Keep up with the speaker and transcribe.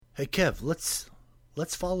Hey Kev, let's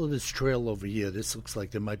follow this trail over here. This looks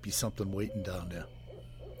like there might be something waiting down there.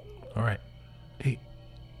 All right. Hey,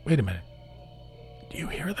 wait a minute. Do you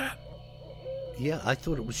hear that? Yeah, I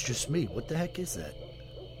thought it was just me. What the heck is that?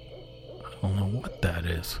 I don't know what that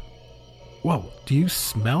is. Whoa, do you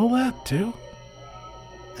smell that too?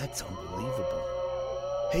 That's unbelievable.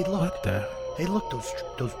 Hey, look. What the? Hey, look,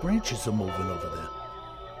 those branches are moving over there.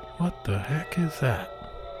 What the heck is that?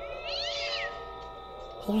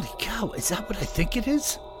 Holy cow, is that what I think it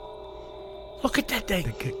is? Look at that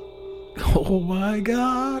thing. Oh my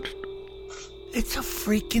God. It's a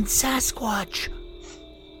freaking Sasquatch.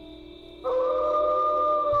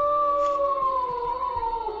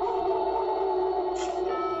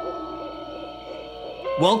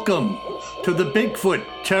 Welcome to the Bigfoot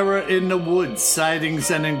Terror in the Woods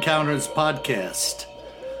Sightings and Encounters podcast.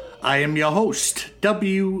 I am your host,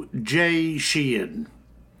 W.J. Sheehan,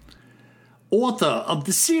 author of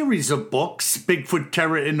the series of books, Bigfoot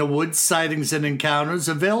Terror in the Woods Sightings and Encounters,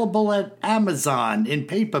 available at Amazon in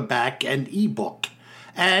paperback and ebook.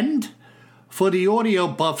 And for the audio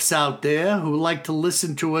buffs out there who like to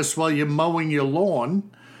listen to us while you're mowing your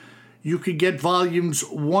lawn, you can get volumes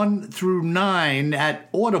 1 through 9 at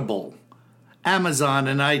Audible, Amazon,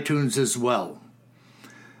 and iTunes as well.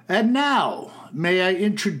 And now, may I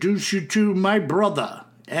introduce you to my brother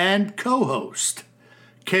and co-host,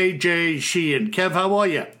 KJ Sheehan. Kev, how are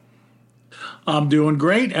you? I'm doing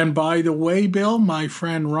great. And by the way, Bill, my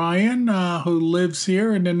friend Ryan, who lives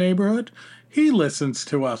here in the neighborhood, he listens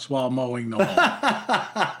to us while mowing the lawn.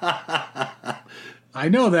 I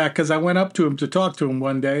know that because I went up to him to talk to him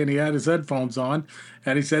one day, and he had his headphones on,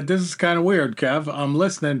 and he said, "This is kind of weird, Kev. I'm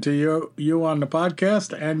listening to you on the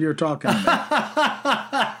podcast, and you're talking to me."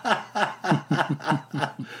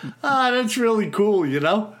 That's really cool, you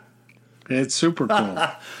know? It's super cool.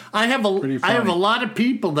 I have a lot of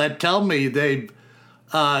people that tell me they've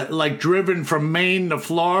driven from Maine to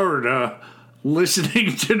Florida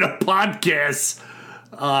listening to the podcast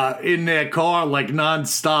in their car like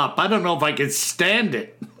nonstop. I don't know if I could stand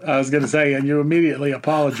it. I was going to say, and you immediately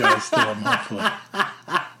apologized to them, hopefully.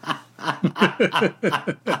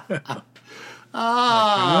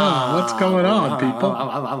 What's going on, people?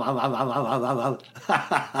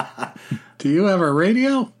 Do you have a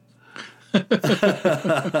radio?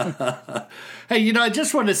 Hey, I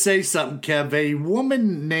just want to say something, Kev. A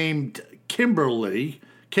woman named Kimberly,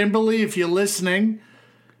 if you're listening,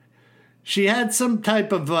 she had some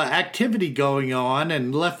type of activity going on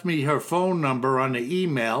and left me her phone number on the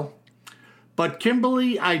email. But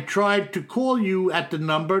Kimberly, I tried to call you at the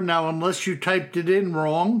number. Now, unless you typed it in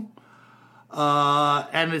wrong,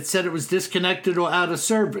 and it said it was disconnected or out of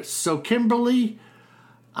service. So, Kimberly,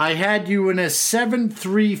 I had you in a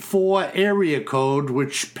 734 area code,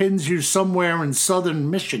 which pins you somewhere in southern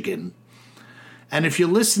Michigan. And if you're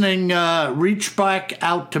listening, reach back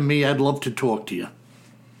out to me. I'd love to talk to you.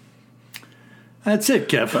 That's it,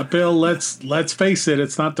 Kev. But Bill, let's face it,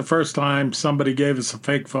 it's not the first time somebody gave us a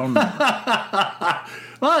fake phone number.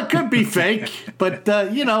 Well, it could be fake, but,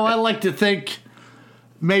 I like to think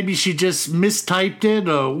maybe she just mistyped it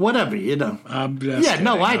or whatever, I'm just kidding.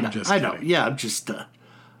 I know. Yeah, I'm just...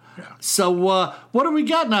 Yeah. So, what do we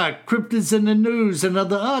got in our cryptids in the news and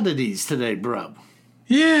other oddities today, bro?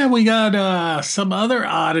 Yeah, we got some other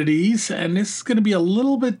oddities, and this is going to be a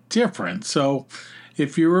little bit different. So,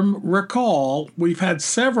 if you recall, we've had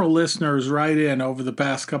several listeners write in over the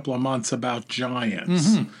past couple of months about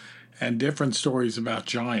giants and different stories about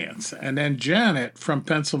giants. And then Janet from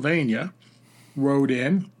Pennsylvania wrote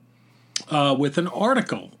in with an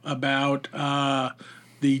article about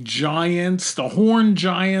the giants, the horned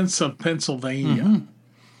giants of Pennsylvania.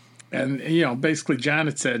 And, basically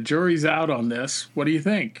Janet said, jury's out on this. What do you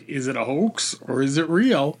think? Is it a hoax or is it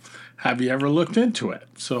real? Have you ever looked into it?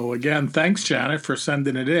 So, again, thanks, Janet, for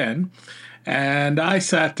sending it in. And I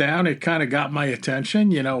sat down. It kind of got my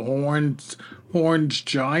attention. Horned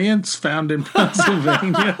giants found in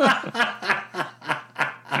Pennsylvania.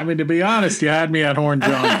 I mean, to be honest, you had me at horned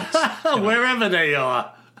giants. Wherever they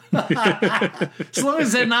are. As long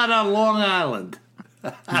as they're not on Long Island.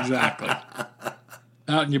 Exactly.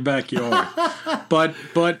 Out in your backyard. But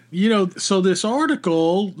so this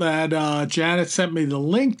article that Janet sent me the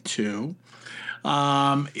link to,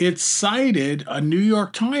 it cited a New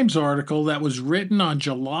York Times article that was written on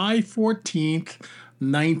July 14th,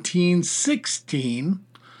 1916,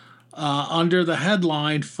 under the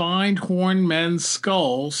headline, Find Horned Men's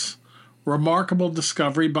Skulls, Remarkable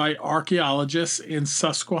Discovery by Archaeologists in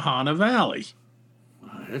Susquehanna Valley.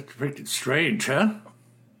 That's pretty strange, huh?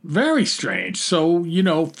 Very strange. So,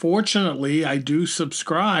 fortunately, I do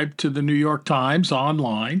subscribe to the New York Times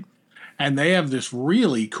online. And they have this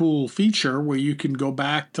really cool feature where you can go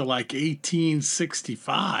back to like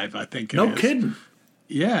 1865, I think it is. No kidding.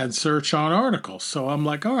 Yeah, and search on articles. So I'm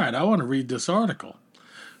like, all right, I want to read this article.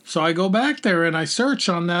 So I go back there and I search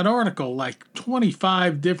on that article like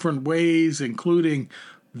 25 different ways, including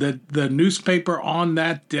the newspaper on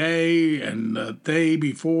that day and the day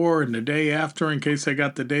before and the day after, in case I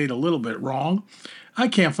got the date a little bit wrong. I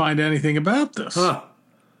can't find anything about this. Huh.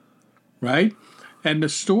 Right? And the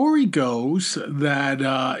story goes that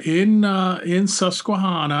in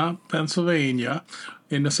Susquehanna, Pennsylvania,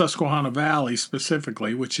 in the Susquehanna Valley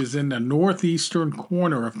specifically, which is in the northeastern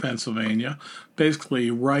corner of Pennsylvania,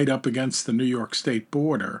 basically right up against the New York State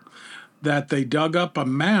border, that they dug up a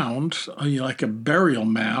mound, like a burial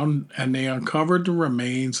mound, and they uncovered the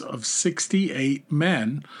remains of 68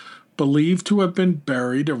 men believed to have been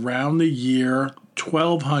buried around the year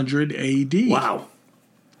 1200 AD. Wow.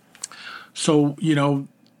 So,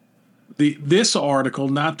 this article,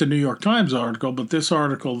 not the New York Times article, but this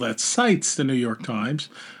article that cites the New York Times,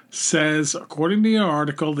 says, according to the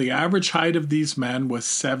article, the average height of these men was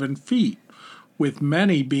 7 feet, with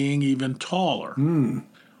many being even taller.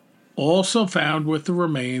 Also found with the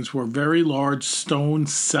remains were very large stone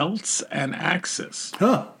celts and axes,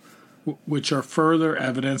 which are further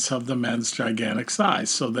evidence of the men's gigantic size.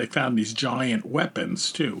 So they found these giant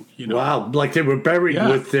weapons, too. Wow, like they were buried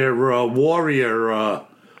with their warrior...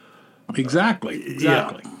 Exactly.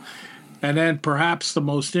 Yeah. And then perhaps the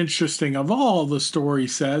most interesting of all, the story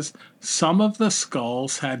says, some of the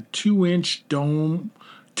skulls had 2-inch bone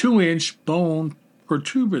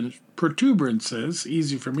protuberances,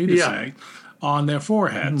 easy for me to say, on their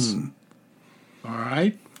foreheads. All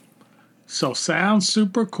right? So sounds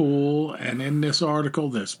super cool. And in this article,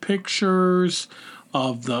 there's pictures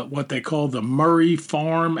of what they call the Murray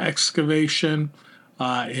Farm excavation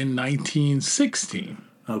in 1916.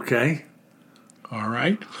 Okay. All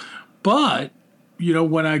right. But,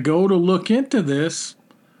 when I go to look into this,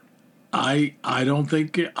 I don't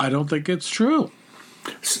think it's true.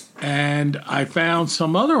 And I found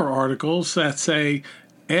some other articles that say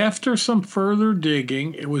after some further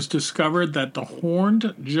digging, it was discovered that the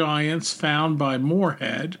horned giants found by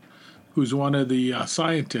Moorhead, who's one of the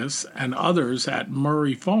scientists, and others at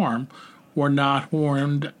Murray Farm were not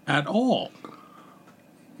horned at all.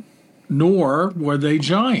 Nor were they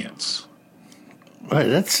giants. Right,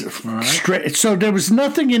 that's straight. So there was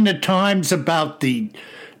nothing in the Times about the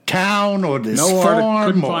town or this farm?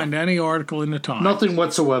 Couldn't find any article in the Times. Nothing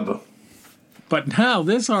whatsoever. But now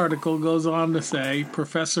this article goes on to say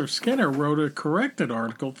Professor Skinner wrote a corrected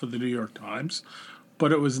article for the New York Times,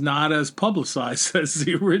 but it was not as publicized as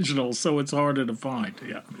the original, so it's harder to find.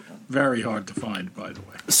 Yeah, very hard to find, by the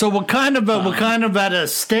way. So we're kind of at a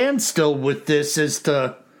standstill with this as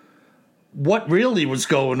to what really was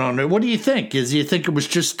going on there. What do you think? Do you think it was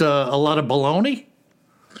just a lot of baloney?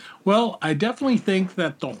 Well, I definitely think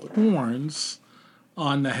that the horns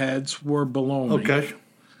on the heads were baloney. Okay.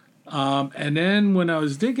 And then when I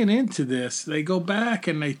was digging into this, they go back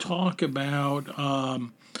and they talk about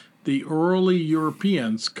the early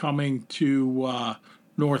Europeans coming to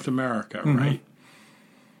North America, right?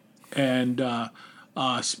 And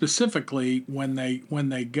specifically when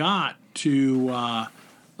they got to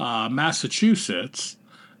Massachusetts,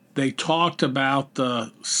 they talked about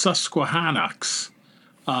the Susquehannocks,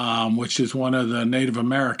 which is one of the Native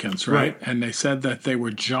Americans, right? And they said that they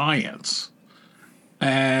were giants.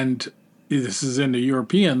 And this is in the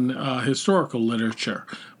European historical literature.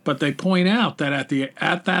 But they point out that at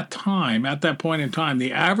that point in time,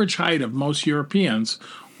 the average height of most Europeans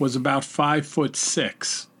was about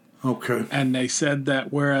 5'6". Okay. And they said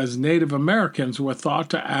that whereas Native Americans were thought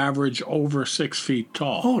to average over 6 feet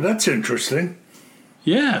tall. Oh, that's interesting.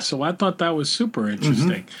 Yeah, so I thought that was super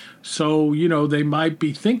interesting. So, they might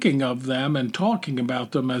be thinking of them and talking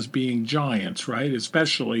about them as being giants, right?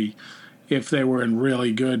 Especially if they were in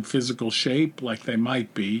really good physical shape, like they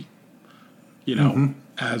might be,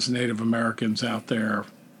 as Native Americans out there,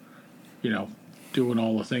 doing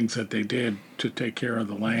all the things that they did to take care of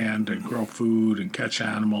the land and grow food and catch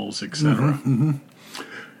animals, etc.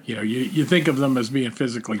 You think of them as being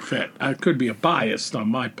physically fit. It could be a bias on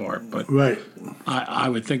my part, but I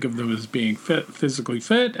would think of them as being physically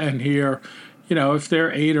fit. And here, if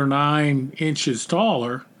they're 8 or 9 inches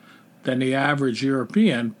taller than the average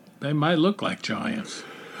European, they might look like giants.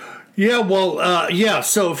 Yeah, well,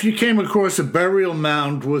 so if you came across a burial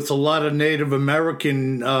mound with a lot of Native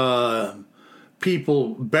American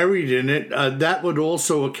people buried in it, that would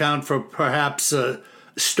also account for perhaps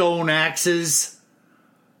stone axes,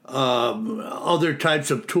 other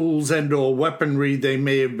types of tools and or weaponry they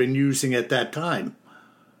may have been using at that time.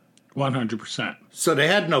 100%. So they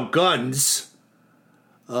had no guns.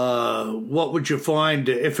 What would you find?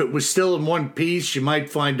 If it was still in one piece, you might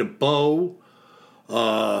find a bow,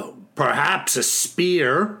 perhaps a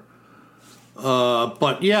spear.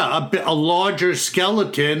 But yeah, a larger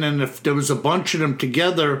skeleton, and if there was a bunch of them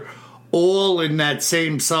together, all in that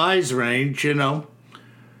same size range, you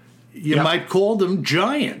might call them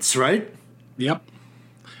giants, right? Yep.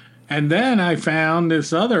 And then I found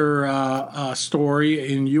this other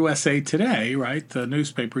story in USA Today, right? The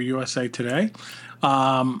newspaper USA Today,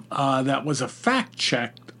 that was a fact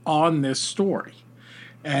check on this story.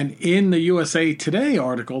 And in the USA Today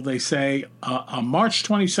article, they say a March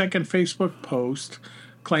 22nd Facebook post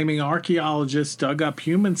claiming archaeologists dug up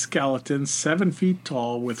human skeletons 7 feet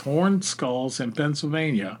tall with horned skulls in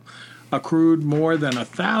Pennsylvania accrued more than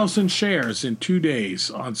 1,000 shares in 2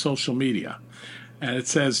 days on social media. And it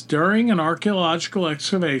says, during an archaeological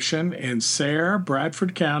excavation in Sayre,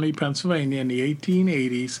 Bradford County, Pennsylvania in the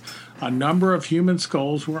 1880s, a number of human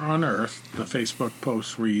skulls were unearthed, the Facebook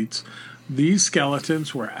post reads. These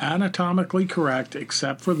skeletons were anatomically correct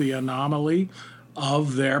except for the anomaly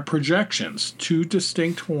of their projections, 2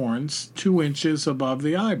 distinct horns 2 inches above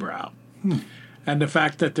the eyebrow, and the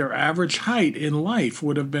fact that their average height in life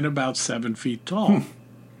would have been about 7 feet tall.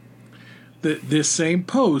 This same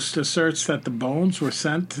post asserts that the bones were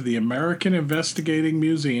sent to the American Investigating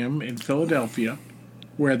Museum in Philadelphia,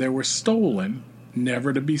 where they were stolen,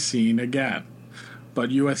 never to be seen again. But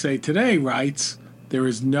USA Today writes, there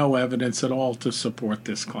is no evidence at all to support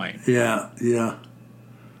this claim. Yeah.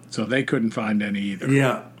 So they couldn't find any either.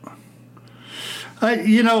 Yeah.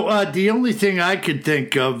 The only thing I could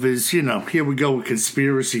think of is, here we go with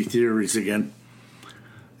conspiracy theories again.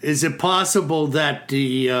 Is it possible that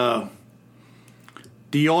the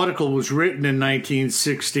article was written in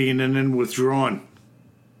 1916 and then withdrawn?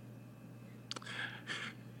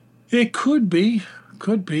 It could be.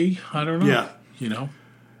 I don't know. Yeah.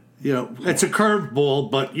 It's a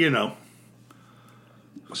curveball, but,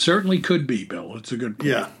 Certainly could be, Bill. It's a good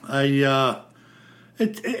point. Yeah.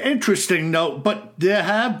 It's interesting, though, but there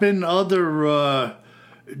have been other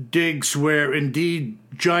digs where, indeed,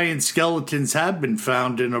 giant skeletons have been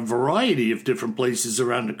found in a variety of different places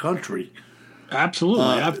around the country. Absolutely.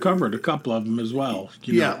 I've covered a couple of them as well.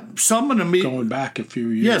 Some of them going back a few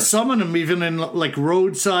years. Yeah, some of them even in like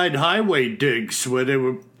roadside highway digs where they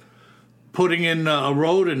were putting in a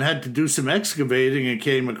road and had to do some excavating and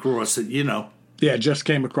came across it, Yeah, just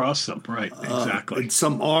came across them. Right, exactly. In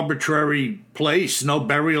some arbitrary place, no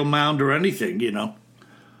burial mound or anything, 100%.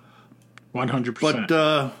 But,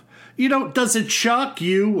 does it shock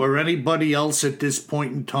you or anybody else at this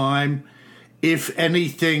point in time if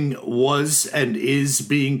anything was and is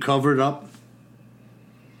being covered up?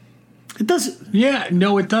 It doesn't. Yeah,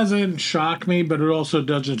 no, it doesn't shock me, but it also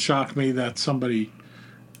doesn't shock me that somebody,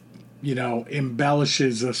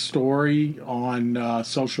 embellishes a story on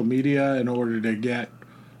social media in order to get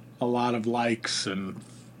a lot of likes and,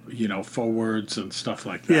 forwards and stuff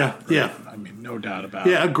like that. Yeah. I mean, no doubt about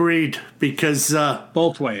it. Yeah, agreed. Because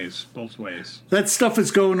both ways. That stuff is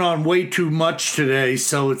going on way too much today,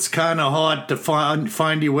 so it's kind of hard to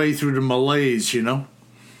find your way through the malaise,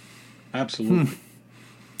 Absolutely.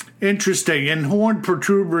 Interesting. And horn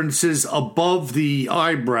protuberances above the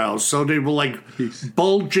eyebrows, so they were like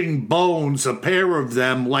bulging bones, a pair of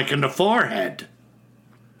them, like in the forehead.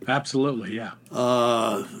 Absolutely, yeah.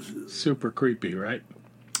 Super creepy, right?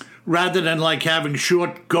 Rather than like having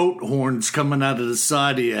short goat horns coming out of the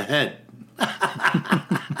side of your head.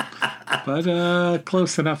 But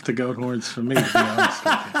close enough to goat horns for me, to be honest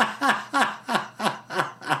with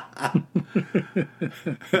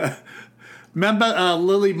you. Remember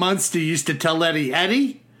Lily Munster used to tell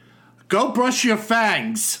Eddie, go brush your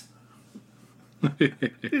fangs.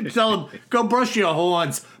 Tell him, go brush your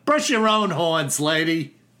horns. Brush your own horns,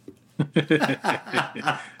 lady.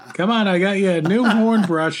 Come on, I got you a new horn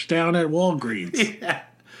brush down at Walgreens. Yeah.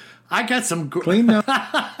 I got some... Clean up.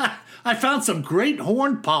 I found some great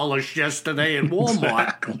horn polish yesterday in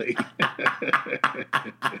Walmart. Exactly.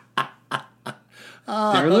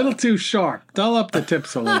 They're a little too sharp. Dull up the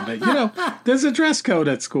tips a little bit. There's a dress code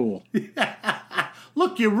at school. Yeah.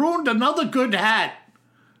 Look, you ruined another good hat.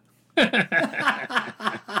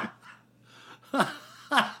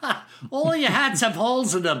 All your hats have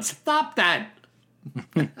holes in them. Stop that.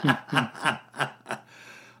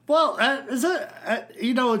 Well,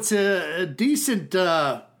 it's a decent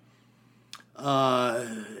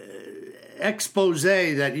expose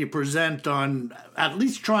that you present on at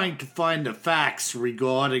least trying to find the facts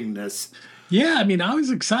regarding this. Yeah, I mean, I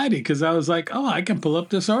was excited because I was like, I can pull up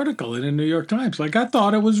this article in the New York Times. Like, I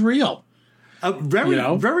thought it was real.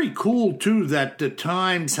 Very cool, too, that the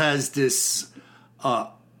Times has this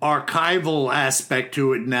archival aspect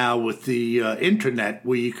to it now with the internet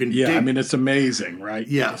where you can dig. It's amazing, right?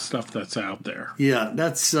 Yeah. The stuff that's out there. Yeah,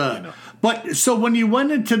 that's... But, so when you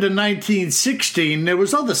went into the 1916, there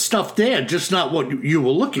was other stuff there, just not what you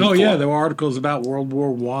were looking for. Oh, yeah, there were articles about World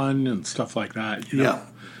War I and stuff like that. Yeah.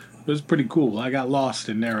 It was pretty cool. I got lost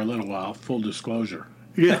in there a little while, full disclosure.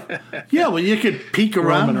 Yeah. Yeah, well, you could peek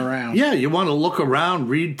around. Roaming around. Yeah, you want to look around,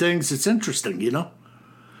 read things. It's interesting,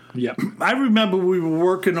 Yep. I remember we were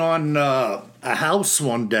working on a house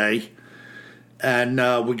one day, and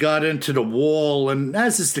we got into the wall, and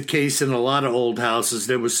as is the case in a lot of old houses,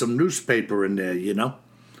 there was some newspaper in there,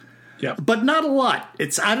 Yep. But not a lot.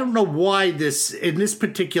 I don't know why in this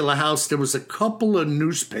particular house, there was a couple of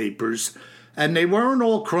newspapers, and they weren't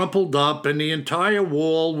all crumpled up, and the entire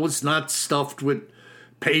wall was not stuffed with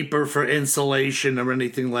paper for insulation or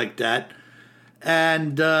anything like that.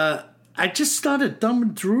 And I just started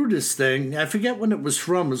thumbing through this thing. I forget when it was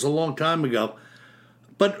from. It was a long time ago.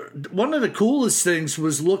 But one of the coolest things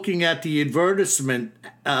was looking at the advertisements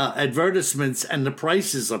and the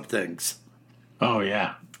prices of things. Oh,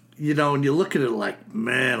 yeah. And you look at it like,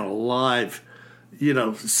 man alive.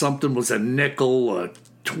 Something was a nickel or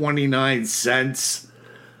 29 cents.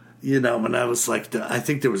 And I was like, I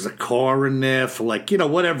think there was a car in there for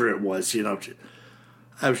whatever it was,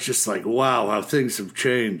 I was just like, wow, how things have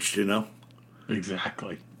changed,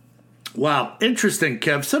 Exactly. Wow, interesting,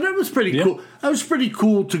 Kev. So that was pretty cool. That was pretty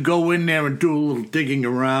cool to go in there and do a little digging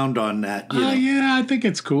around on that. Yeah, I think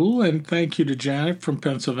it's cool. And thank you to Janet from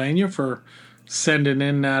Pennsylvania for sending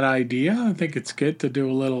in that idea. I think it's good to do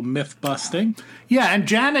a little myth busting. Yeah, and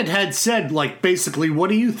Janet had said, basically,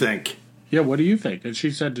 what do you think? Yeah, what do you think? And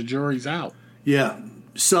she said the jury's out. Yeah.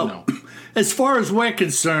 So, as far as we're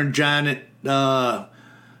concerned, Janet, the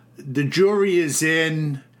jury is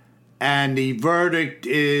in, and the verdict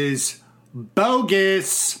is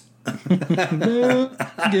bogus. Bogus.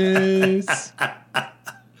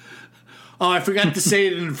 Oh, I forgot to say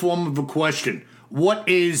it in the form of a question. What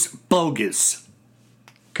is bogus?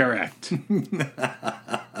 Correct.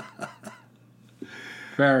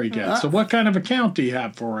 Very good. So what kind of account do you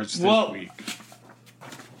have for us this week?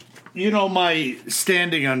 My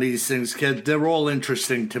standing on these things, kid, they're all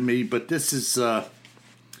interesting to me, but this is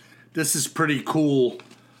pretty cool.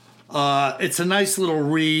 It's a nice little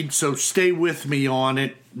read, so stay with me on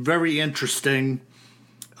it. Very interesting,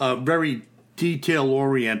 very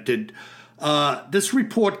detail-oriented. This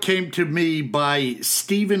report came to me by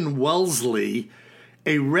Stephen Wellesley,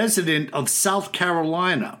 a resident of South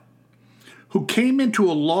Carolina, who came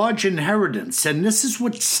into a large inheritance, and this is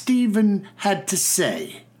what Stephen had to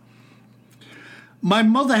say. My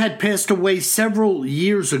mother had passed away several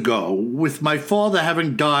years ago, with my father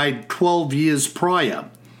having died 12 years prior,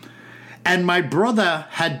 and my brother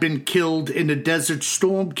had been killed in a Desert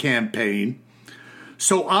Storm campaign,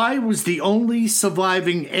 so I was the only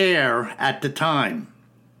surviving heir at the time.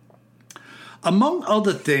 Among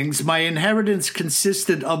other things, my inheritance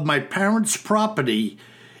consisted of my parents' property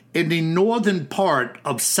in the northern part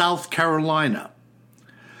of South Carolina.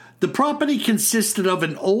 The property consisted of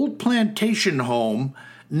an old plantation home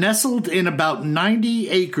nestled in about 90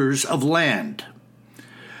 acres of land.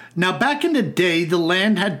 Now, back in the day, the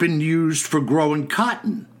land had been used for growing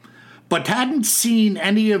cotton, but hadn't seen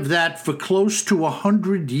any of that for close to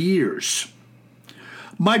 100 years.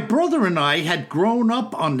 My brother and I had grown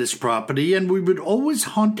up on this property, and we would always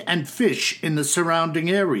hunt and fish in the surrounding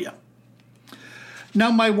area. Now,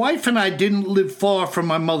 my wife and I didn't live far from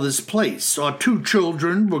my mother's place. Our 2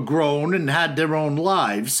 children were grown and had their own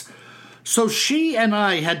lives, so she and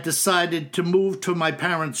I had decided to move to my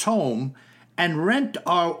parents' home and rent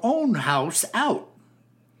our own house out.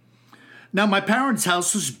 Now, my parents'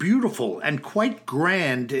 house was beautiful and quite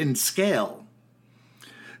grand in scale.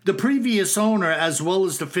 The previous owner, as well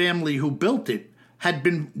as the family who built it, had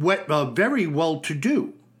been very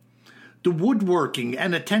well-to-do. The woodworking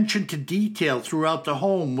and attention to detail throughout the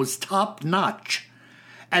home was top-notch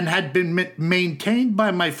and had been maintained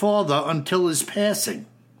by my father until his passing.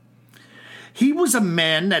 He was a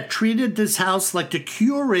man that treated this house like the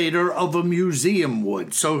curator of a museum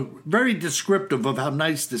would, so very descriptive of how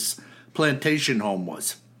nice this plantation home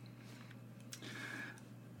was.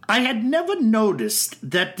 I had never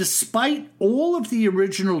noticed that despite all of the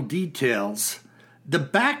original details, the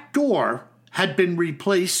back door had been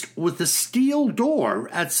replaced with a steel door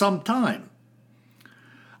at some time.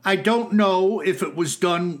 I don't know if it was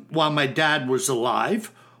done while my dad was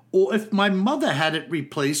alive or if my mother had it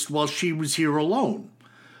replaced while she was here alone,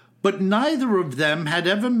 but neither of them had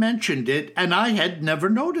ever mentioned it, and I had never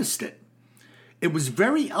noticed it. It was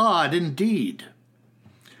very odd indeed.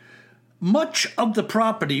 Much of the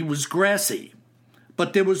property was grassy,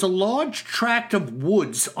 but there was a large tract of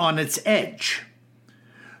woods on its edge.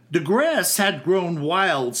 The grass had grown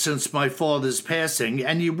wild since my father's passing,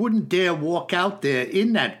 and you wouldn't dare walk out there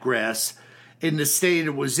in that grass in the state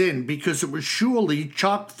it was in because it was surely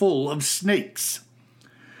chock full of snakes.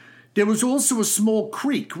 There was also a small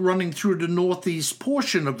creek running through the northeast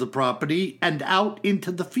portion of the property and out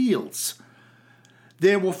into the fields.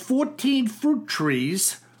 There were 14 fruit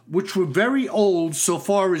trees, which were very old so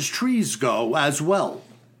far as trees go as well.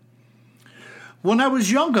 When I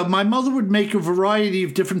was younger, my mother would make a variety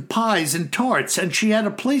of different pies and tarts, and she had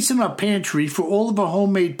a place in our pantry for all of her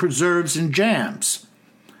homemade preserves and jams.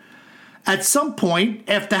 At some point,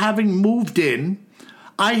 after having moved in,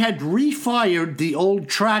 I had refired the old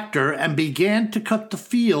tractor and began to cut the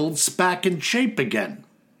fields back in shape again.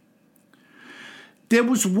 There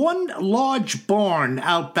was one large barn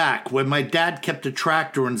out back where my dad kept a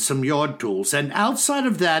tractor and some yard tools, and outside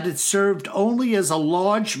of that it served only as a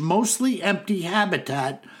large, mostly empty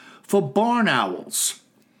habitat for barn owls.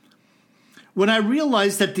 When I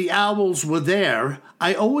realized that the owls were there,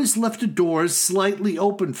 I always left the doors slightly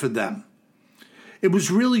open for them. It was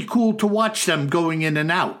really cool to watch them going in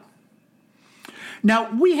and out.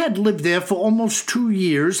 Now, we had lived there for almost 2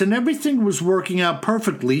 years, and everything was working out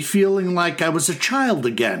perfectly, feeling like I was a child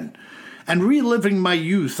again, and reliving my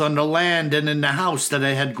youth on the land and in the house that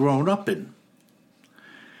I had grown up in.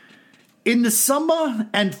 In the summer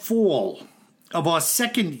and fall of our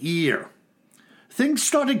second year, things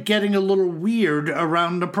started getting a little weird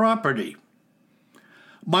around the property.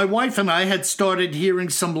 My wife and I had started hearing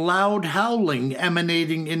some loud howling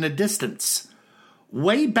emanating in the distance,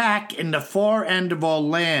 way back in the far end of our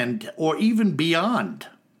land, or even beyond.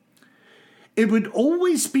 It would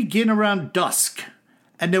always begin around dusk,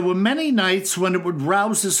 and there were many nights when it would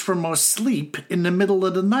rouse us from our sleep in the middle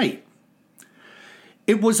of the night.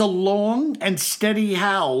 It was a long and steady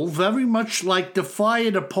howl, very much like the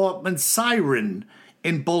fire department siren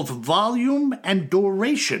in both volume and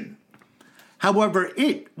duration. However,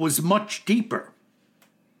 it was much deeper.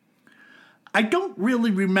 I don't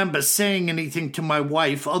really remember saying anything to my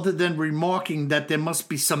wife other than remarking that there must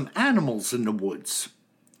be some animals in the woods.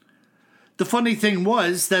 The funny thing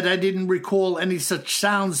was that I didn't recall any such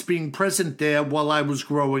sounds being present there while I was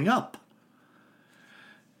growing up.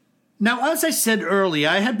 Now, as I said earlier,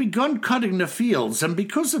 I had begun cutting the fields, and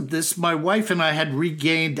because of this, my wife and I had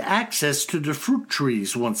regained access to the fruit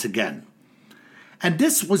trees once again. And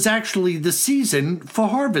this was actually the season for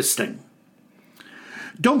harvesting.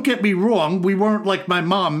 Don't get me wrong, we weren't like my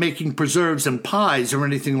mom making preserves and pies or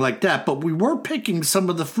anything like that, but we were picking some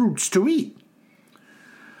of the fruits to eat.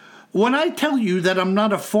 When I tell you that I'm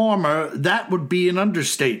not a farmer, that would be an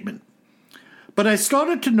understatement. But I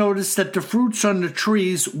started to notice that the fruits on the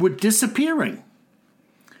trees were disappearing.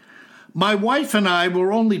 My wife and I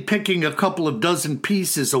were only picking a couple of dozen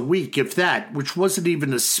pieces a week, if that, which wasn't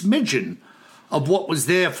even a smidgen of what was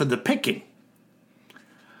there for the picking.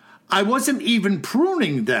 I wasn't even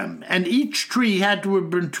pruning them, and each tree had to have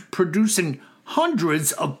been producing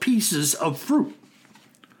hundreds of pieces of fruit.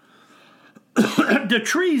 The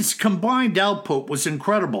trees' combined output was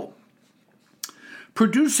incredible,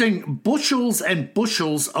 producing bushels and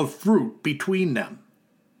bushels of fruit between them.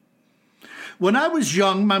 When I was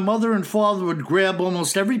young, my mother and father would grab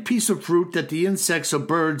almost every piece of fruit that the insects or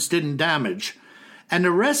birds didn't damage, and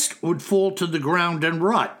the rest would fall to the ground and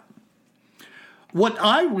rot. What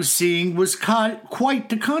I was seeing was quite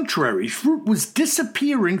the contrary. Fruit was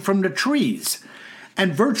disappearing from the trees,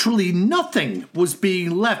 and virtually nothing was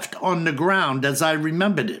being left on the ground as I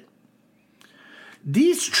remembered it.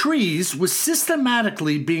 These trees were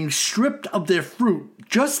systematically being stripped of their fruit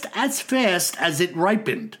just as fast as it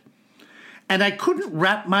ripened, and I couldn't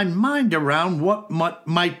wrap my mind around what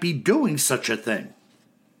might be doing such a thing.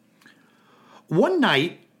 One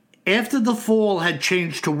night, after the fall had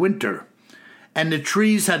changed to winter, and the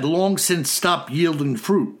trees had long since stopped yielding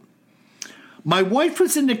fruit, my wife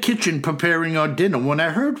was in the kitchen preparing our dinner when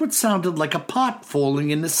I heard what sounded like a pot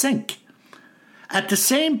falling in the sink. At the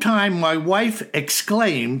same time, my wife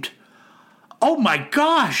exclaimed, "Oh my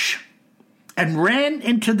gosh!" and ran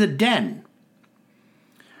into the den.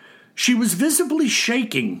 She was visibly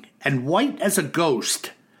shaking and white as a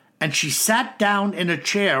ghost, and she sat down in a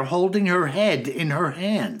chair holding her head in her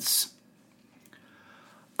hands.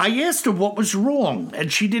 I asked her what was wrong,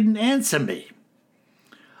 and she didn't answer me.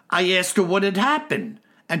 I asked her what had happened,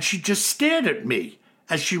 and she just stared at me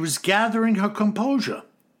as she was gathering her composure.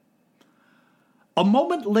 A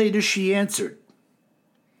moment later, she answered,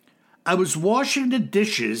 I was washing the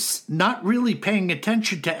dishes, not really paying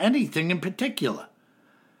attention to anything in particular.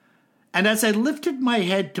 And as I lifted my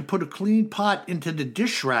head to put a clean pot into the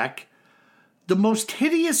dish rack, the most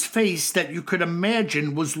hideous face that you could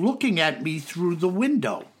imagine was looking at me through the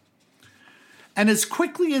window. And as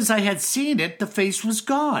quickly as I had seen it, the face was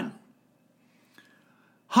gone.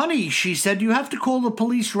 "Honey," she said, "you have to call the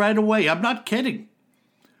police right away. I'm not kidding.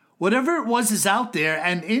 Whatever it was is out there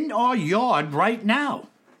and in our yard right now."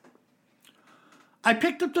 I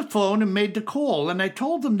picked up the phone and made the call, and I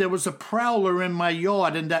told them there was a prowler in my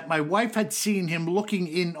yard and that my wife had seen him looking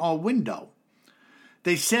in our window.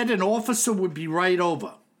 They said an officer would be right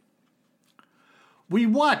over. We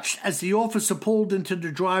watched as the officer pulled into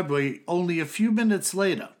the driveway only a few minutes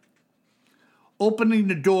later. Opening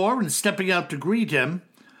the door and stepping out to greet him,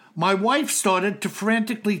 my wife started to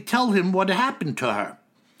frantically tell him what happened to her.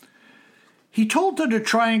 He told her to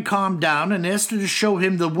try and calm down and asked her to show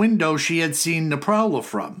him the window she had seen the prowler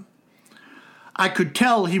from. I could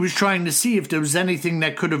tell he was trying to see if there was anything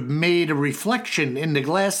that could have made a reflection in the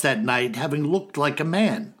glass that night, having looked like a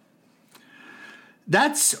man.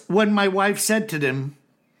 That's when my wife said to them,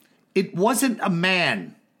 "It wasn't a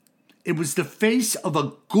man. It was the face of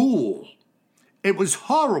a ghoul. It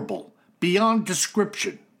was horrible, beyond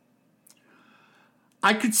description."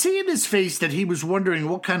 I could see in his face that he was wondering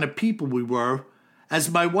what kind of people we were as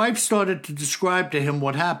my wife started to describe to him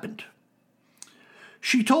what happened.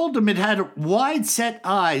 She told him it had wide-set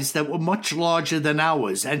eyes that were much larger than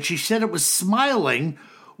ours, and she said it was smiling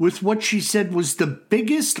with what she said was the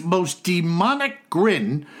biggest, most demonic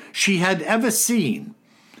grin she had ever seen.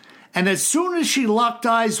 And as soon as she locked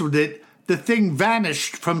eyes with it, the thing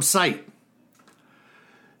vanished from sight.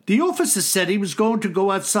 The officer said he was going to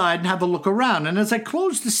go outside and have a look around, and as I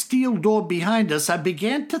closed the steel door behind us, I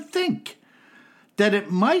began to think that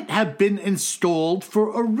it might have been installed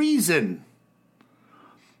for a reason.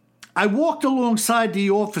 I walked alongside the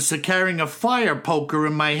officer carrying a fire poker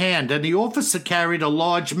in my hand, and the officer carried a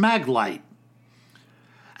large mag light.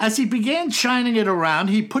 As he began shining it around,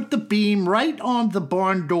 he put the beam right on the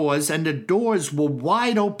barn doors, and the doors were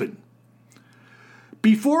wide open.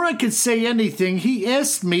 Before I could say anything, he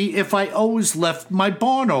asked me if I always left my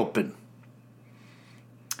barn open.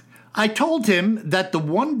 I told him that the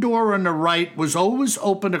one door on the right was always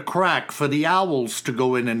open a crack for the owls to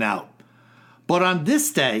go in and out. But on this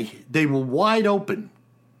day, they were wide open.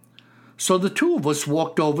 So the two of us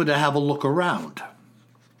walked over to have a look around.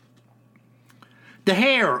 The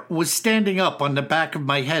hair was standing up on the back of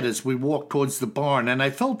my head as we walked towards the barn, and I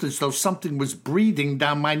felt as though something was breathing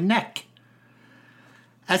down my neck.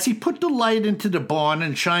 As he put the light into the barn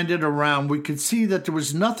and shined it around, we could see that there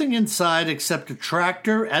was nothing inside except a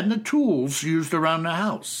tractor and the tools used around the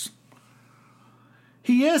house.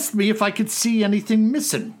 He asked me if I could see anything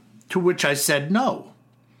missing, to which I said no.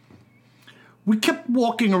 We kept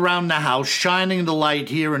walking around the house, shining the light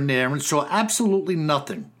here and there, and saw absolutely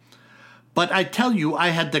nothing. But I tell you, I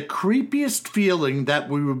had the creepiest feeling that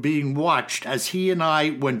we were being watched as he and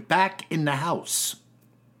I went back in the house.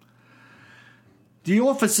 The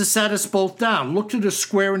officer sat us both down, looked at us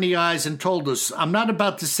square in the eyes, and told us, "I'm not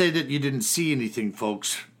about to say that you didn't see anything,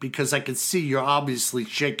 folks, because I could see you're obviously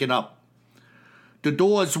shaken up. The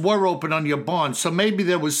doors were open on your barn, so maybe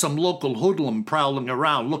there was some local hoodlum prowling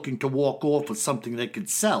around looking to walk off with something they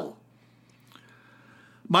could sell."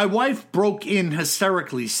 My wife broke in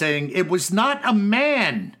hysterically, saying it was not a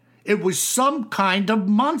man. It was some kind of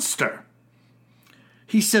monster.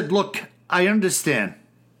 He said, "Look, I understand.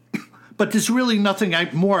 But there's really nothing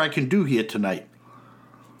more I can do here tonight.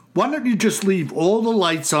 Why don't you just leave all the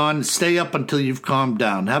lights on and stay up until you've calmed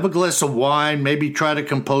down? Have a glass of wine, maybe try to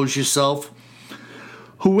compose yourself.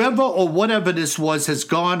 Whoever or whatever this was has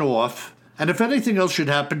gone off, and if anything else should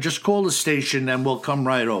happen, just call the station and we'll come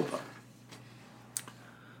right over."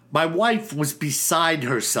 My wife was beside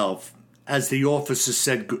herself as the officer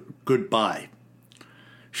said goodbye.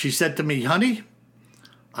 She said to me, "Honey,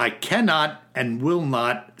 I cannot and will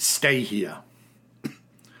not stay here."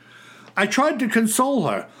 I tried to console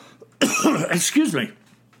her, excuse me,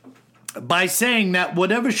 by saying that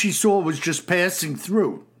whatever she saw was just passing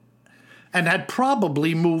through and had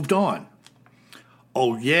probably moved on.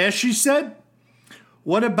 "Oh, yeah," she said.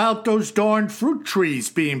 "What about those darn fruit trees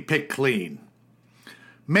being picked clean?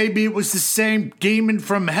 Maybe it was the same demon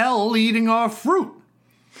from hell eating our fruit.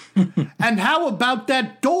 And how about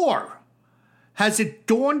that door? Has it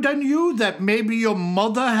dawned on you that maybe your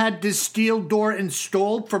mother had this steel door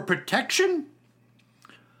installed for protection?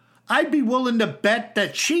 I'd be willing to bet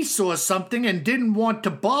that she saw something and didn't want to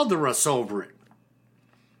bother us over it.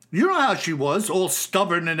 You know how she was, all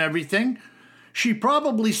stubborn and everything. She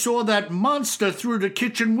probably saw that monster through the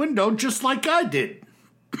kitchen window just like I did.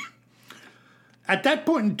 At that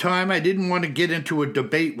point in time, I didn't want to get into a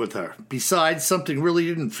debate with her. Besides, something really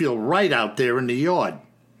didn't feel right out there in the yard.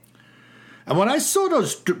 And when I saw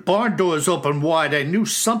those barn doors open wide, I knew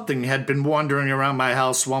something had been wandering around my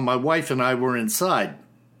house while my wife and I were inside.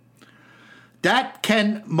 That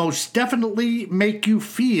can most definitely make you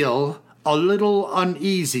feel a little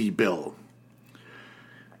uneasy, Bill.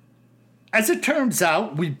 As it turns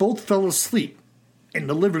out, we both fell asleep in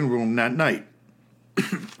the living room that night.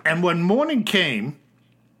 And when morning came,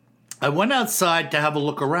 I went outside to have a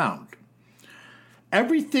look around.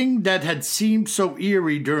 Everything that had seemed so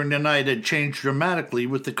eerie during the night had changed dramatically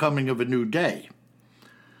with the coming of a new day.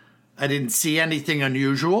 I didn't see anything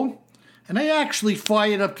unusual, and I actually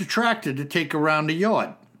fired up the tractor to take around the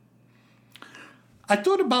yard. I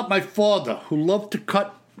thought about my father, who loved to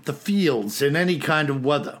cut the fields in any kind of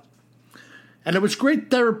weather. And it was great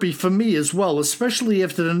therapy for me as well, especially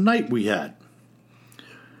after the night we had.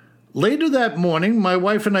 Later that morning, my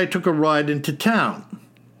wife and I took a ride into town.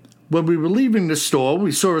 When we were leaving the store,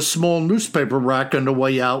 we saw a small newspaper rack on the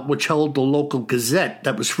way out which held the local Gazette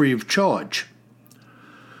that was free of charge.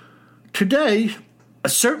 Today, a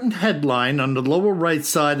certain headline on the lower right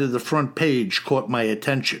side of the front page caught my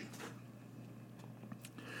attention.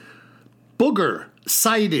 Booger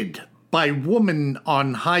sighted by woman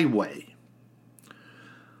on highway.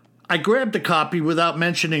 I grabbed a copy without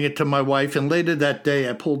mentioning it to my wife, and later that day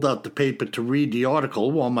I pulled out the paper to read the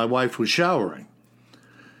article while my wife was showering.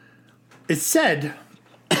 It said,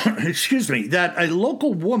 that a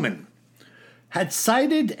local woman had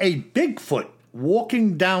sighted a Bigfoot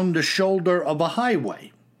walking down the shoulder of a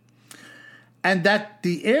highway, and that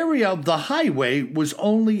the area of the highway was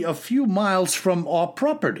only a few miles from our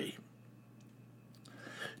property.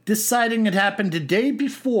 This sighting had happened the day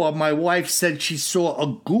before my wife said she saw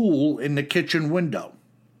a ghoul in the kitchen window.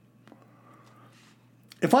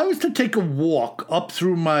 If I was to take a walk up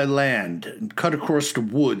through my land and cut across the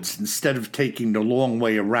woods instead of taking the long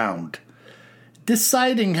way around, this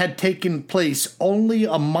sighting had taken place only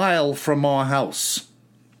a mile from our house.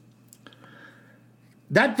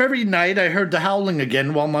 That very night I heard the howling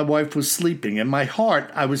again while my wife was sleeping. In my heart,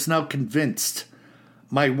 I was now convinced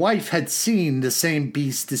my wife had seen the same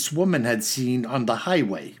beast this woman had seen on the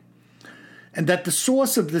highway, and that the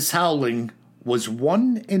source of this howling was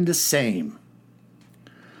one and the same.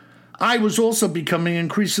 I was also becoming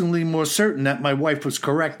increasingly more certain that my wife was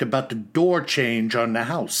correct about the door change on the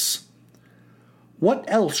house. What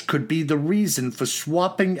else could be the reason for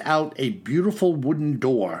swapping out a beautiful wooden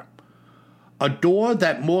door? A door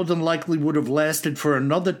that more than likely would have lasted for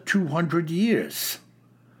another 200 years.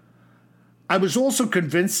 I was also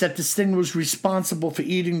convinced that this thing was responsible for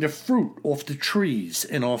eating the fruit off the trees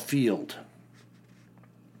in our field.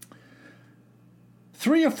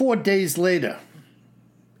 3 or 4 days later,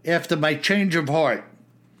 after my change of heart,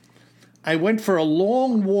 I went for a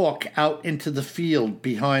long walk out into the field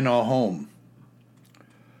behind our home.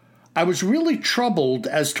 I was really troubled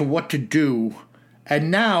as to what to do,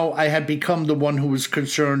 and now I had become the one who was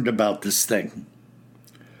concerned about this thing.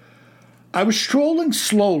 I was strolling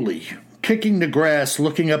slowly, kicking the grass,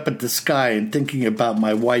 looking up at the sky, and thinking about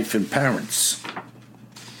my wife and parents.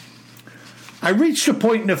 I reached a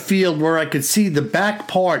point in the field where I could see the back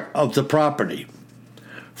part of the property.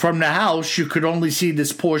 From the house, you could only see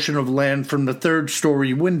this portion of land from the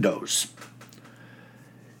third-story windows.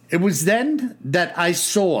 It was then that I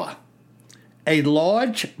saw a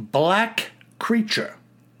large black creature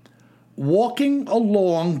walking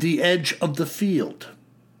along the edge of the field.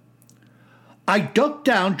 I ducked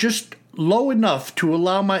down just low enough to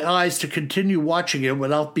allow my eyes to continue watching it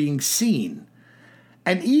without being seen.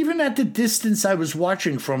 And even at the distance I was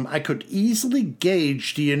watching from, I could easily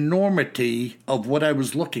gauge the enormity of what I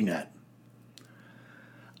was looking at.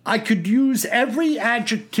 I could use every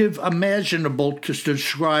adjective imaginable to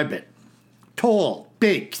describe it. Tall,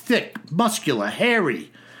 big, thick, muscular,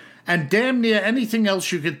 hairy, and damn near anything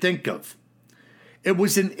else you could think of. It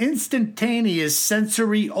was an instantaneous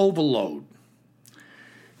sensory overload.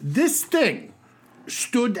 This thing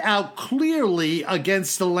stood out clearly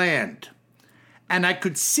against the land, and I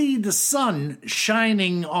could see the sun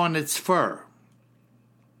shining on its fur.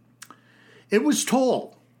 It was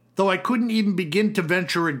tall, though I couldn't even begin to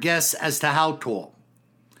venture a guess as to how tall.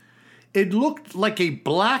 It looked like a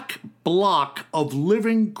black block of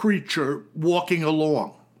living creature walking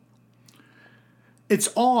along. Its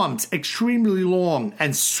arms were extremely long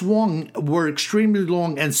and swung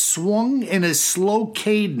in a slow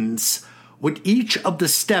cadence with each of the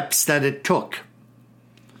steps that it took.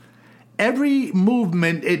 every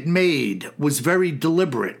movement it made was very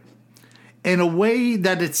deliberate, in a way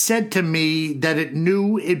that it said to me that it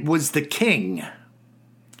knew it was the king.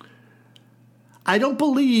 I don't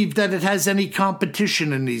believe that it has any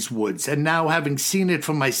competition in these woods, and now having seen it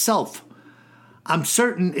for myself, I'm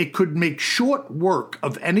certain it could make short work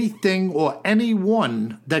of anything or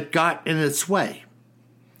anyone that got in its way.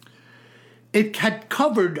 It had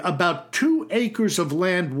covered about 2 acres of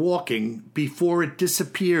land walking before it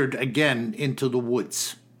disappeared again into the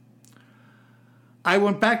woods. I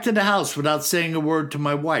went back to the house without saying a word to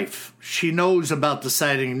my wife. She knows about the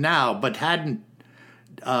sighting now, but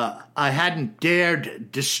I hadn't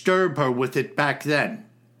dared disturb her with it back then.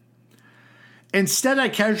 Instead, I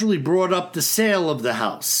casually brought up the sale of the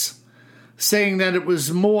house, saying that it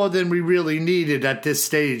was more than we really needed at this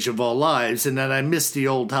stage of our lives and that I missed the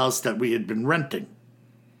old house that we had been renting.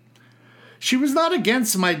 She was not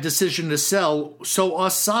against my decision to sell, so our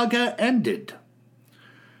saga ended.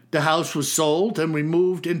 The house was sold and we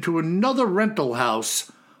moved into another rental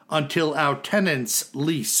house until our tenant's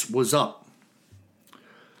lease was up.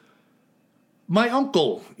 My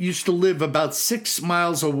uncle used to live about 6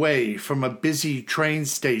 miles away from a busy train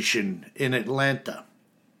station in Atlanta.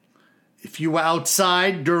 If you were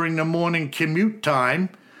outside during the morning commute time,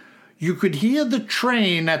 you could hear the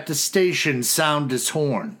train at the station sound its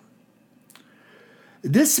horn.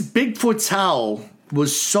 This Bigfoot's howl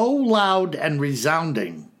was so loud and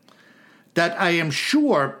resounding that I am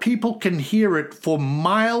sure people can hear it for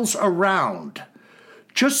miles around,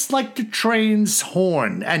 just like the train's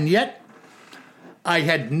horn, and yet I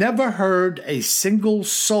had never heard a single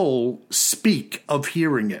soul speak of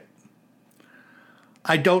hearing it.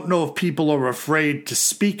 I don't know if people are afraid to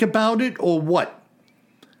speak about it or what,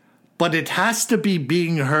 but it has to be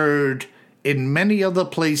being heard in many other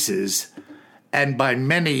places and by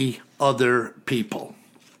many other people.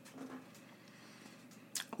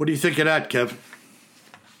 What do you think of that, Kev?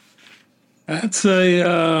 That's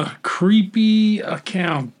a creepy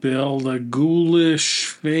account, Bill. The ghoulish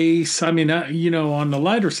face. I mean, on the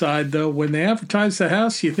lighter side, though, when they advertise the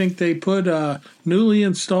house, you think they put a newly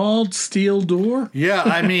installed steel door? Yeah,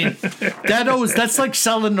 I mean, that's like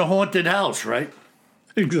selling the haunted house, right?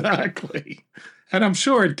 Exactly. And I'm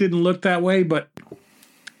sure it didn't look that way, but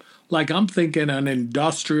like I'm thinking an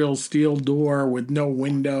industrial steel door with no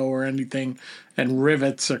window or anything and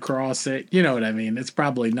rivets across it. You know what I mean? It's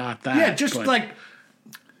probably not that. Yeah, just like,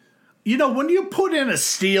 when you put in a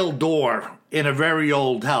steel door in a very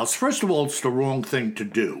old house, first of all, it's the wrong thing to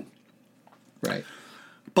do. Right.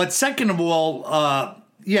 But second of all,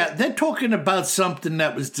 they're talking about something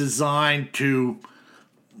that was designed to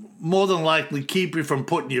more than likely keep you from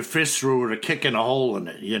putting your fist through it or kicking a hole in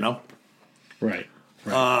it, Right.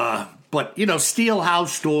 But, steel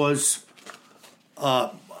house doors,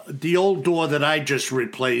 the old door that I just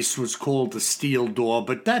replaced was called the steel door,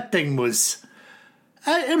 but that thing was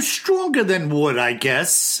stronger than wood, I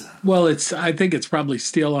guess. Well, I think it's probably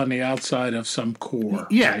steel on the outside of some core.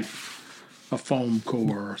 Yeah. Right? A foam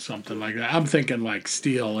core or something like that. I'm thinking like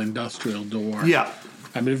steel industrial door. Yeah.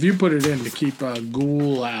 I mean, if you put it in to keep a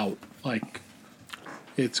ghoul out, like,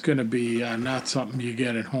 it's going to be not something you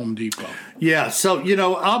get at Home Depot. Yeah, so,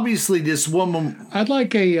 obviously this woman... I'd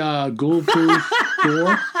like a ghoul-proof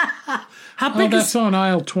door. How big that's on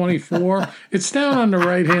aisle 24. It's down on the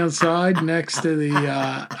right-hand side next to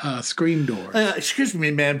the screen door. Excuse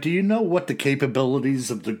me, ma'am, do you know what the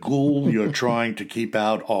capabilities of the ghoul you're trying to keep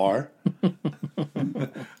out are?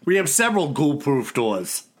 We have several ghoul-proof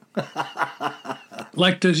doors.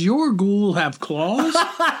 Like, does your ghoul have claws?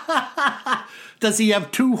 Does he have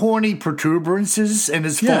 2 horny protuberances in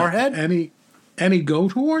his forehead? Any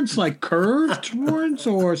goat horns, like curved horns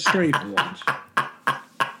or straight horns?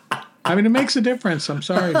 I mean, it makes a difference. I'm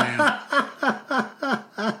sorry, man.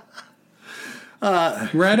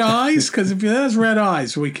 Red eyes? Because if he has red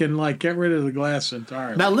eyes, we can get rid of the glass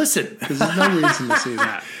entirely. Now listen. Because there's no reason to see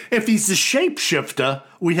that. If he's a shapeshifter,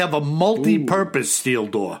 we have a multi-purpose steel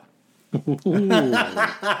door.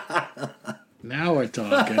 Now we're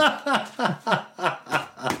talking.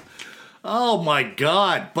 Oh my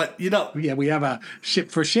God! But yeah, we have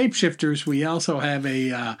for shapeshifters. We also have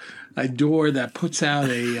a door that puts out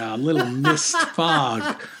a little mist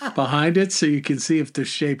fog behind it, so you can see if the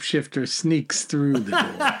shapeshifter sneaks through the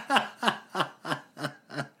door.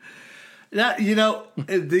 Now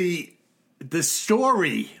the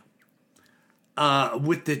story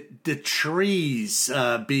with the trees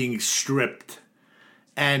being stripped.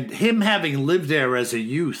 And him having lived there as a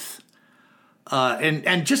youth,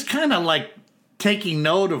 and just kind of taking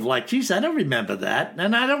note of geez, I don't remember that.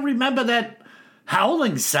 And I don't remember that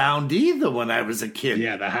howling sound either when I was a kid.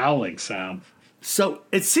 Yeah, the howling sound. So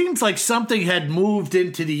it seems like something had moved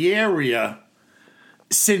into the area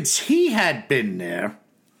since he had been there,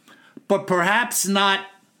 but perhaps not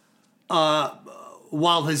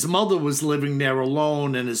while his mother was living there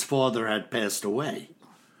alone and his father had passed away.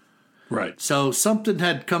 Right. So something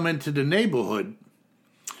had come into the neighborhood.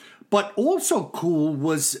 But also cool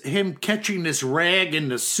was him catching this rag in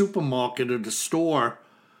the supermarket or the store.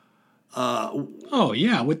 Oh,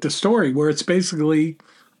 yeah, with the story where it's basically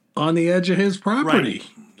on the edge of his property. Right.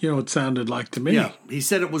 You know, it sounded like to me. Yeah, he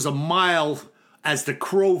said it was a mile as the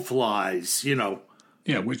crow flies, you know.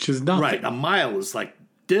 Yeah, which is nothing. Right, a mile is like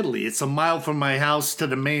diddly. It's a mile from my house to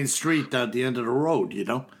the main street at the end of the road, you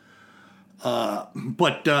know.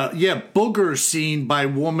 But booger seen by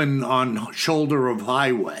woman on shoulder of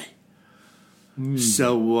highway.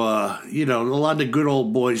 So, a lot of the good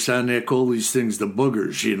old boys down there call these things the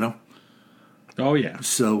boogers, you know. Oh, yeah.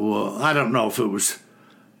 So, I don't know if it was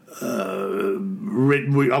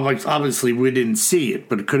written. Obviously, we didn't see it,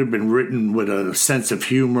 but it could have been written with a sense of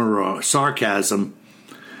humor or sarcasm.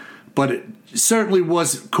 But it certainly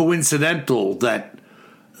was coincidental that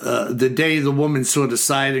the day the woman saw the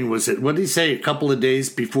sighting was it. What did he say? A couple of days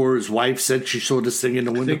before his wife said she saw this thing in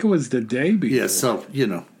the window. I think it was the day before. Yeah, so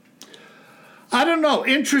I don't know.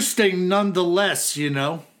 Interesting, nonetheless.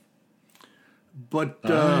 But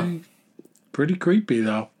pretty creepy,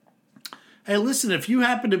 though. Hey, listen. If you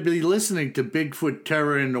happen to be listening to Bigfoot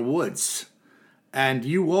Terror in the Woods, and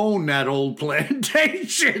you own that old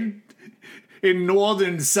plantation in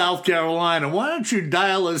northern South Carolina, why don't you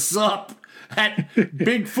dial us up at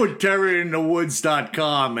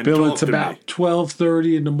BigfootTerrorInTheWoods.com and Bill, talk it's to about me.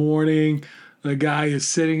 12:30 in the morning. The guy is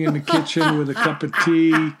sitting in the kitchen with a cup of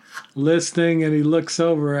tea, listening, and he looks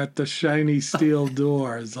over at the shiny steel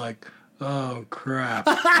door. It's like, oh, crap.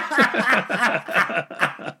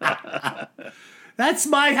 That's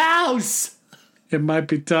my house. It might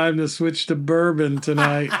be time to switch to bourbon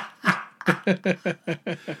tonight.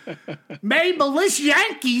 Mabel, this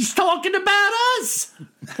Yankee's talking about us.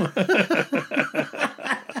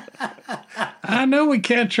 I know we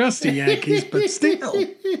can't trust the Yankees, but still,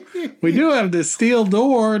 we do have this steel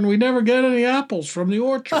door, and we never get any apples from the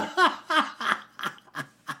orchard.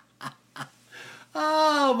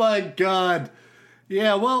 Oh, my God.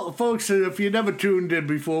 Yeah, well, folks, if you never tuned in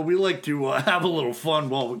before, we like to have a little fun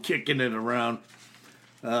while we're kicking it around.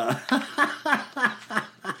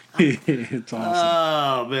 It's awesome.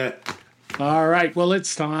 Oh, man. All right, well,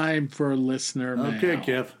 it's time for listener mail. Okay,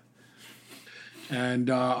 Kev. And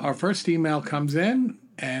our first email comes in,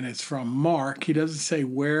 and it's from Mark. He doesn't say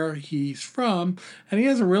where he's from, and he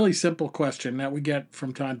has a really simple question that we get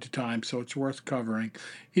from time to time, so it's worth covering.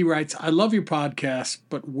 He writes, I love your podcast,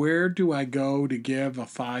 but where do I go to give a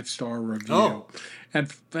 5-star review? Oh.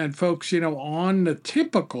 And folks, on the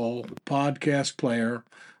typical podcast player,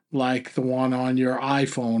 like the one on your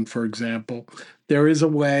iPhone, for example, there is a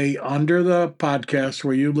way under the podcast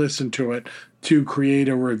where you listen to it to create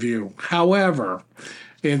a review. However,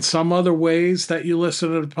 in some other ways that you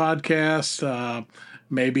listen to the podcast,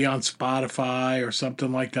 maybe on Spotify or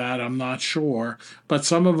something like that, I'm not sure, but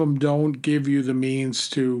some of them don't give you the means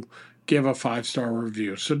to give a 5-star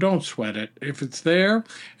review. So don't sweat it. If it's there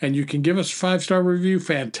and you can give us a 5-star review,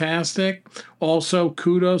 fantastic. Also,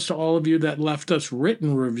 kudos to all of you that left us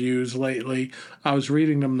written reviews lately. I was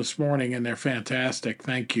reading them this morning and they're fantastic.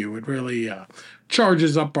 Thank you. It really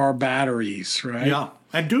charges up our batteries, right? Yeah.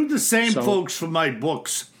 And do the same, folks, for my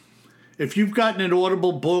books. If you've gotten an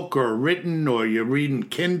Audible book or written or you're reading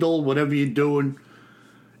Kindle, whatever you're doing,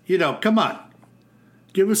 come on.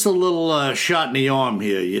 Give us a little shot in the arm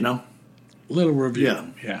here, Little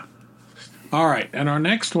review. Yeah. All right. And our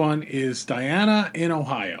next one is Diana in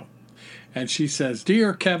Ohio. And she says,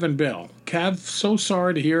 Dear Kev and Bill, Kev, so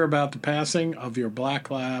sorry to hear about the passing of your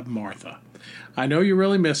black lab, Martha. I know you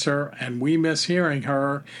really miss her, and we miss hearing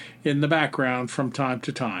her in the background from time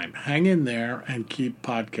to time. Hang in there and keep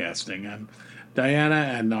podcasting. And Diana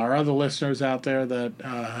and our other listeners out there that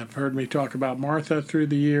have heard me talk about Martha through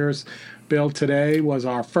the years, Bill, today was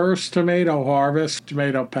our first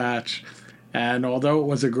tomato patch. And although it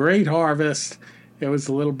was a great harvest, it was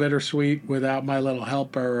a little bittersweet without my little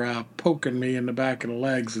helper poking me in the back of the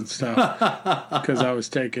legs and stuff because I was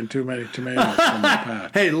taking too many tomatoes from the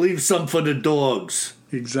patch. Hey, leave some for the dogs.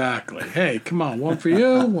 Exactly. Hey, come on. One for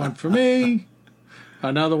you, one for me,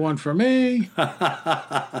 another one for me.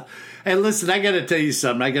 Hey, listen, I got to tell you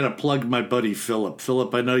something. I got to plug my buddy Philip.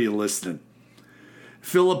 Philip, I know you're listening.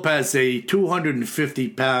 Philip has a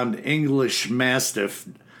 250-pound English Mastiff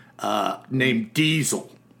named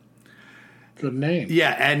Diesel. Good name.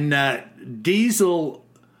 Yeah, and Diesel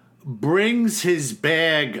brings his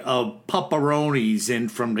bag of pepperonis in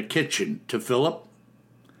from the kitchen to Philip.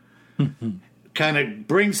 Kind of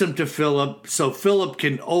brings them to Philip so Philip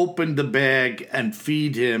can open the bag and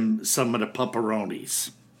feed him some of the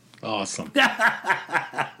pepperonis. Awesome.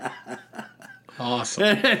 Awesome.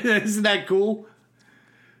 Isn't that cool?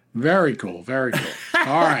 Very cool. Very cool.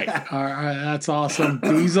 All right. All right. That's awesome.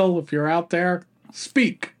 Diesel, if you're out there,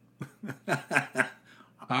 speak. All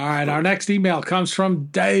right. Our next email comes from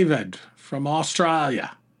David from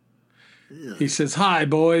Australia. He says, "Hi,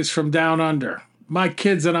 boys from down under. My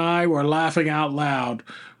kids and I were laughing out loud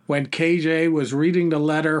when KJ was reading the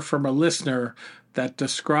letter from a listener that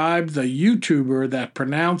described the YouTuber that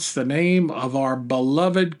pronounced the name of our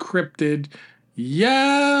beloved cryptid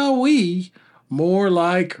Yowie more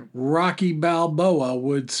like Rocky Balboa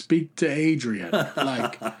would speak to Adrian,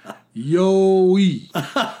 like Yowie.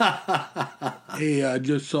 Hey, I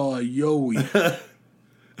just saw a Yowie."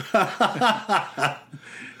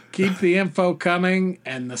 Keep the info coming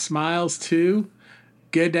and the smiles too.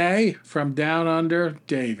 Good day from down under,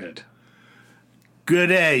 David. Good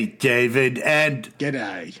day, David, and Good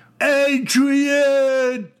day.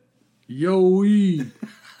 Adrian! Yowie.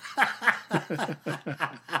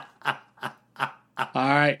 All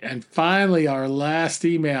right, and finally, our last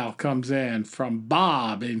email comes in from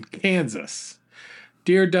Bob in Kansas.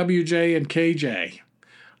 Dear WJ and KJ,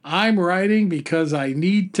 I'm writing because I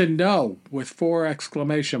need to know with 4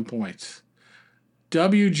 exclamation points.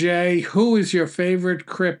 WJ, who is your favorite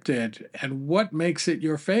cryptid and what makes it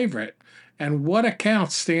your favorite? And what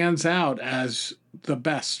account stands out as the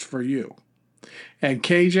best for you? And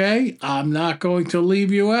KJ, I'm not going to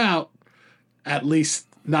leave you out, at least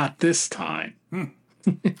not this time.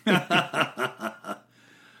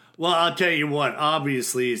 Well, I'll tell you what,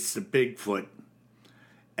 obviously it's the Bigfoot.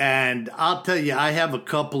 And I'll tell you, I have a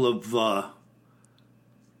couple of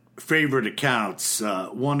favorite accounts.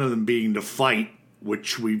 One of them being the fight,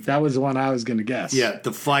 which we've... That was the one I was going to guess. Yeah,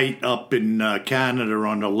 the fight up in Canada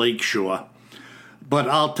on the lakeshore. But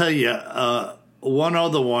I'll tell you, one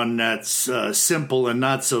other one that's simple and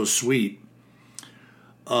not so sweet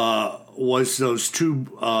was those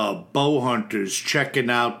 2 bow hunters checking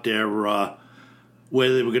out their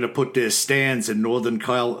where they were going to put their stands in Northern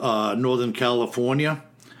California,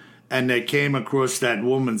 and they came across that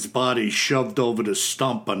woman's body shoved over the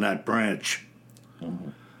stump on that branch.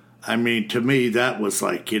 Mm-hmm. I mean, to me, that was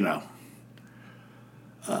like, the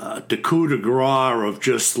coup de grace of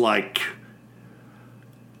just like,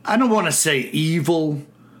 I don't want to say evil,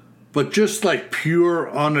 but just like pure,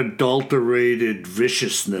 unadulterated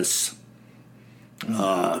viciousness.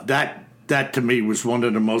 That to me was one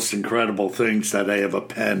of the most incredible things that I ever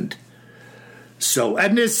penned. So,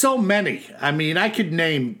 and there's so many. I mean, I could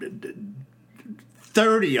name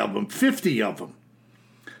 30 of them, 50 of them.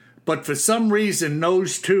 But for some reason,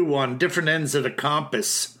 those 2 on different ends of the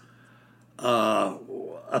compass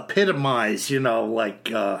epitomize,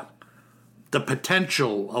 the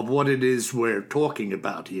potential of what it is we're talking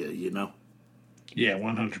about here, Yeah,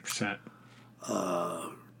 100%.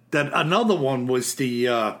 That another one was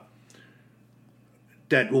the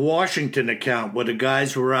that Washington account where the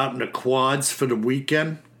guys were out in the quads for the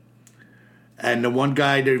weekend, and the one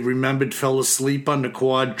guy they remembered fell asleep on the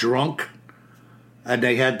quad drunk, and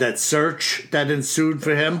they had that search that ensued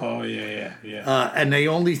for him. Oh, yeah. And the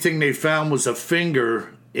only thing they found was a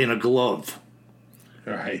finger in a glove.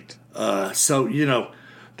 Right. So,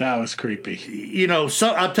 That was creepy. So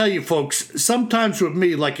I'll tell you, folks, sometimes with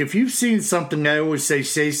me, like if you've seen something, I always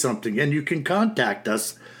say something, and you can contact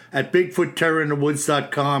us at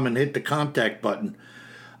BigfootTerrorInTheWoods.com and hit the contact button.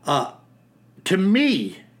 To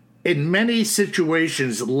me, in many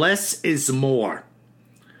situations, less is more,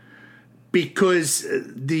 because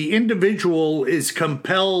the individual is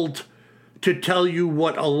compelled to tell you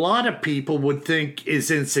what a lot of people would think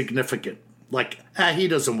is insignificant. Like, he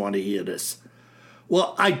doesn't want to hear this.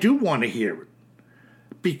 Well, I do want to hear it,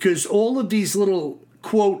 because all of these little,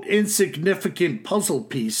 quote, insignificant puzzle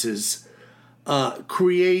pieces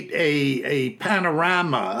create a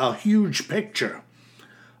panorama, a huge picture,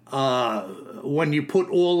 when you put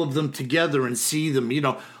all of them together and see them,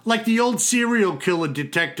 like the old serial killer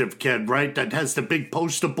detective kid, right, that has the big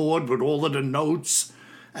poster board with all of the notes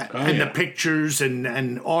and the pictures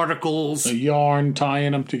and articles. The yarn,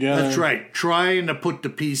 tying them together. That's right, trying to put the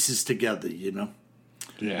pieces together, Yeah.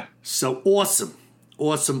 So awesome.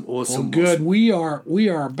 Well, good. Awesome. We are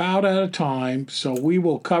about out of time, so we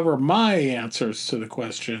will cover my answers to the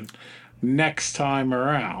question next time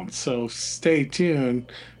around. So stay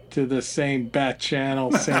tuned to the same bat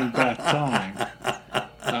channel, same bat time.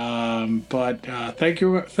 But thank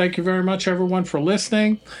you very much, everyone, for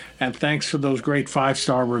listening, and thanks for those great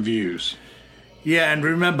 5-star reviews. Yeah, and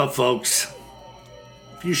remember, folks,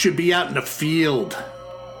 if you should be out in the field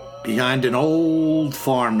behind an old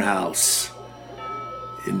farmhouse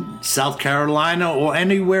in South Carolina or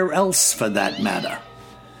anywhere else for that matter,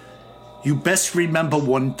 you best remember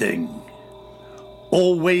one thing.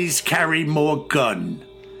 Always carry more gun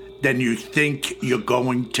than you think you're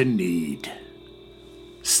going to need.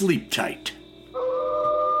 Sleep tight.